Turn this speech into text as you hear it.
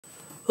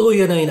Hello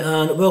Year 9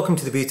 and welcome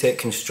to the BTEC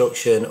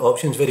Construction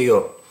Options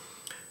video.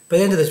 By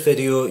the end of this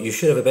video you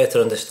should have a better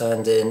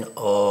understanding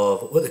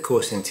of what the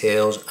course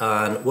entails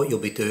and what you'll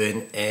be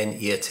doing in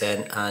Year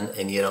 10 and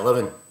in Year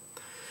 11.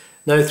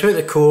 Now throughout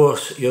the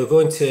course you're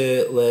going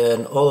to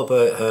learn all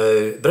about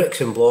how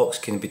bricks and blocks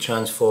can be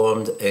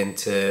transformed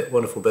into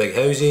wonderful big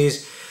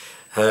houses,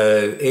 how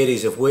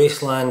areas of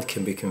wasteland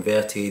can be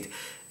converted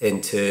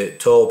into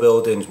tall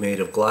buildings made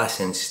of glass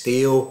and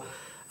steel,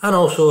 and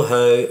also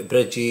how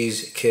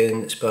bridges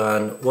can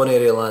span one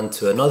area of land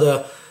to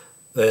another,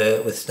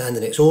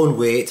 withstanding its own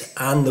weight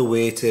and the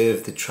weight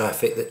of the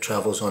traffic that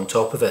travels on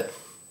top of it.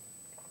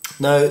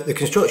 Now, the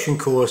construction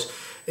course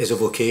is a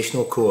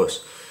vocational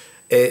course.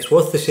 It's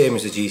worth the same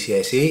as the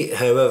GCSE,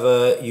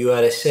 however, you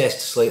are assessed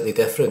slightly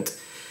different.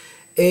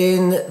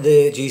 In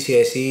the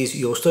GCSEs,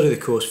 you'll study the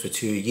course for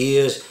 2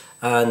 years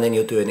and then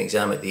you'll do an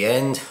exam at the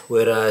end,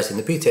 whereas in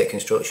the BTEC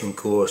construction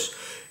course,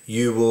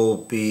 you will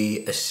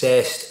be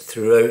assessed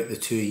throughout the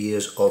 2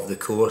 years of the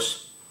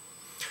course.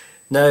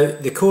 Now,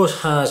 the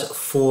course has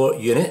 4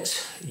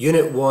 units.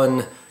 Unit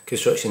 1,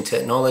 Construction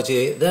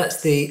Technology,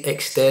 that's the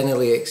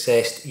externally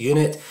assessed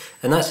unit,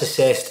 and that's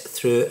assessed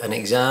through an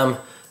exam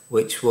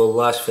which will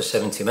last for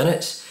 70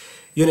 minutes.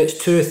 Units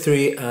 2,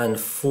 3 and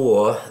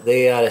 4,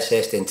 they are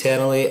assessed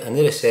internally and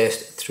they're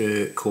assessed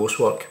through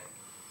coursework.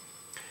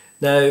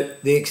 Now,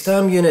 the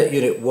exam unit,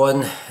 Unit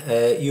 1,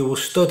 you will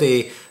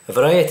study a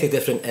variety of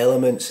different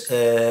elements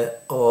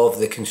of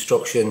the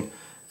construction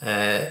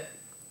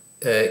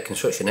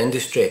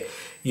industry.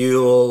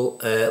 You'll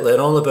learn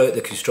all about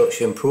the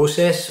construction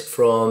process,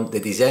 from the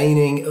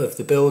designing of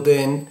the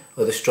building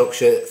or the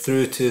structure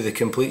through to the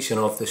completion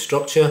of the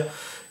structure.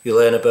 You'll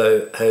learn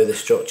about how the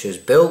structure is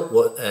built,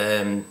 what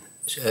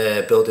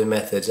building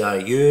methods are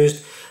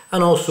used,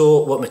 and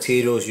also what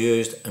materials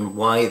used and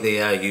why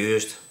they are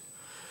used.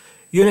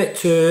 Unit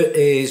 2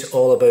 is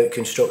all about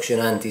construction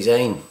and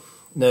design.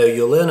 Now,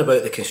 you'll learn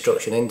about the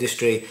construction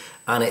industry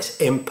and its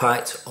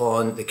impact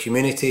on the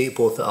community,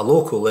 both at a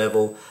local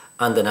level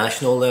and a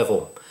national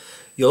level.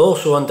 You'll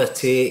also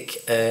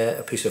undertake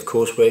a piece of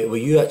coursework where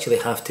you actually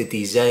have to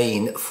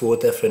design 4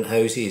 different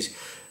houses.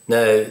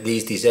 Now,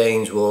 these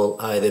designs will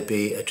either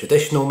be a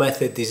traditional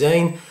method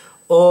design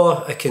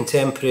or a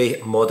contemporary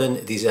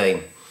modern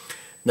design.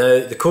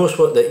 Now, the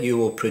coursework that you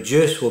will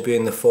produce will be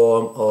in the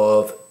form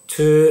of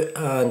 2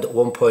 and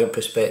 1 point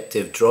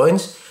perspective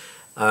drawings,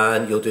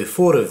 and you'll do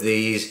 4 of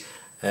these,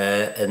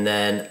 and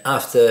then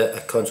after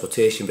a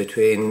consultation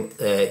between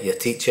your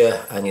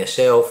teacher and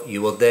yourself, you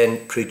will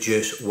then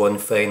produce 1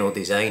 final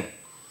design.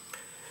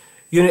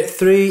 Unit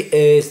 3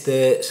 is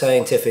the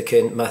scientific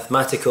and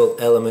mathematical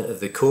element of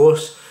the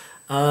course,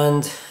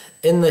 and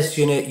in this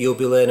unit you'll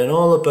be learning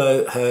all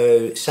about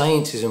how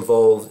science is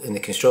involved in the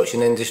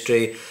construction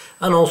industry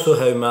and also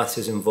how maths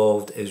is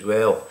involved as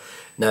well.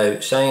 Now,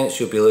 science,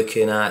 you'll be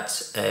looking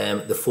at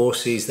the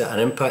forces that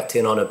are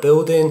impacting on a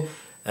building,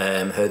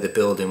 how the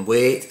building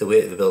weight, the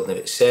weight of the building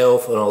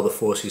itself and all the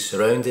forces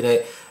surrounding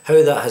it,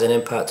 how that has an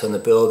impact on the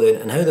building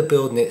and how the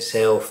building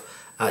itself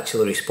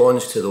actually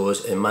responds to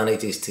those and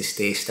manages to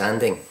stay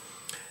standing.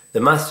 The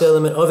maths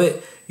element of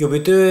it, you'll be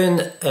doing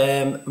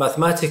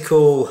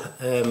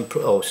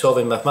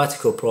solving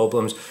mathematical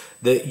problems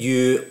that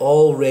you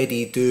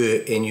already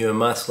do in your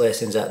maths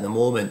lessons at the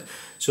moment.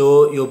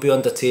 So you'll be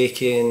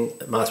undertaking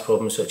maths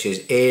problems such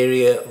as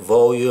area,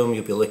 volume,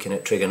 you'll be looking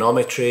at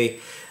trigonometry,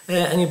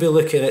 and you'll be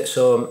looking at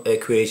some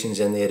equations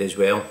in there as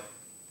well.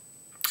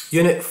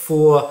 Unit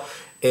 4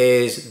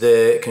 is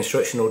the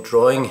constructional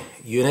drawing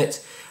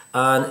unit,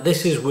 and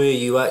this is where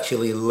you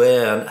actually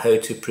learn how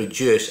to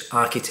produce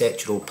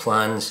architectural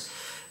plans.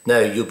 Now,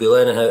 you'll be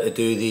learning how to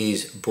do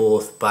these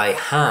both by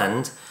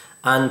hand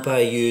and by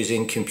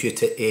using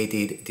computer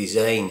aided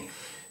design.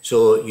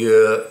 So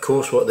your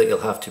coursework that you'll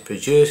have to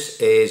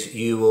produce is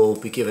you will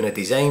be given a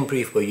design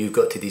brief where you've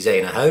got to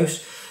design a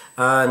house,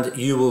 and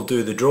you will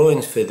do the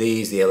drawings for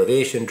these, the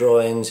elevation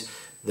drawings,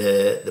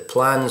 the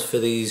plans for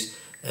these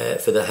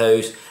for the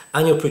house,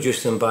 and you'll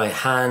produce them by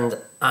hand,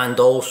 and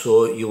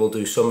also you will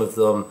do some of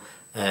them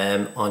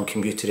on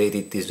computer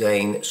aided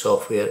design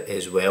software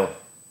as well.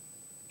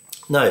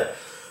 Now,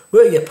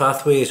 what are your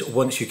pathways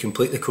once you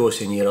complete the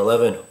course in Year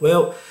 11?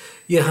 Well,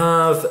 you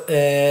have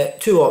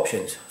 2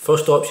 options.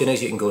 First option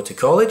is you can go to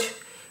college,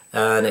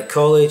 and at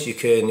college you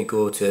can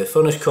go to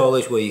Furness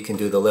College where you can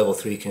do the level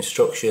 3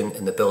 construction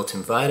in the built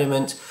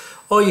environment,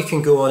 or you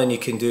can go on and you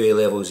can do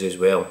A-levels as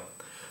well.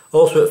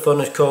 Also at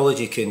Furness College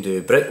you can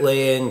do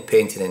bricklaying,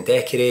 painting and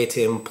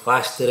decorating,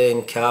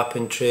 plastering,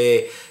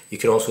 carpentry. You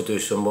can also do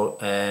some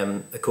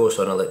a course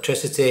on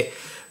electricity,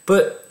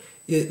 but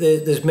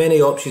there's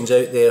many options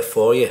out there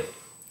for you.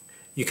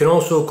 You can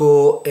also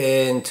go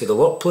into the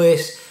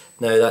workplace.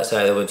 Now, that's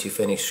either once you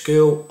finish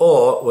school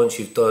or once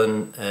you've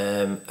done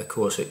a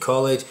course at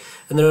college,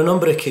 and there are a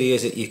number of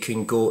careers that you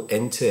can go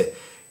into.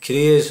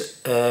 Careers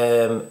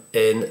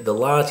in the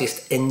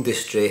largest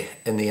industry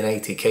in the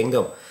United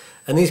Kingdom,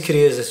 and these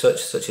careers are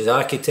such as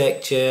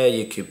architecture.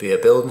 You could be a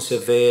building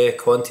surveyor,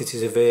 quantity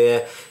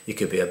surveyor, you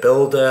could be a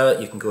builder,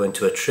 you can go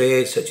into a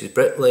trade such as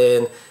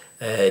bricklaying,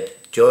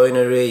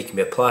 joinery, you can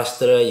be a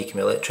plasterer, you can be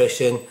an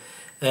electrician,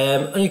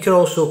 and you can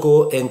also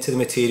go into the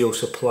material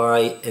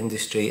supply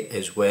industry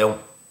as well.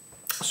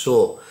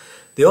 So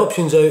the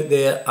options out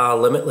there are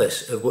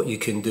limitless of what you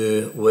can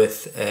do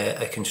with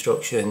a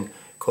construction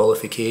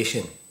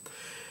qualification.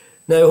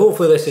 Now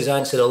hopefully this has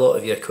answered a lot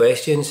of your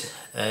questions.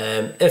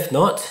 If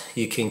not,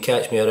 you can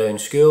catch me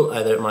around school,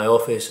 either at my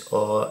office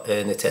or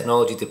in the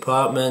technology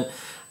department,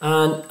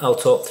 and I'll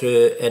talk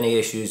through any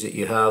issues that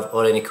you have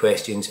or any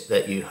questions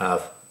that you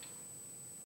have.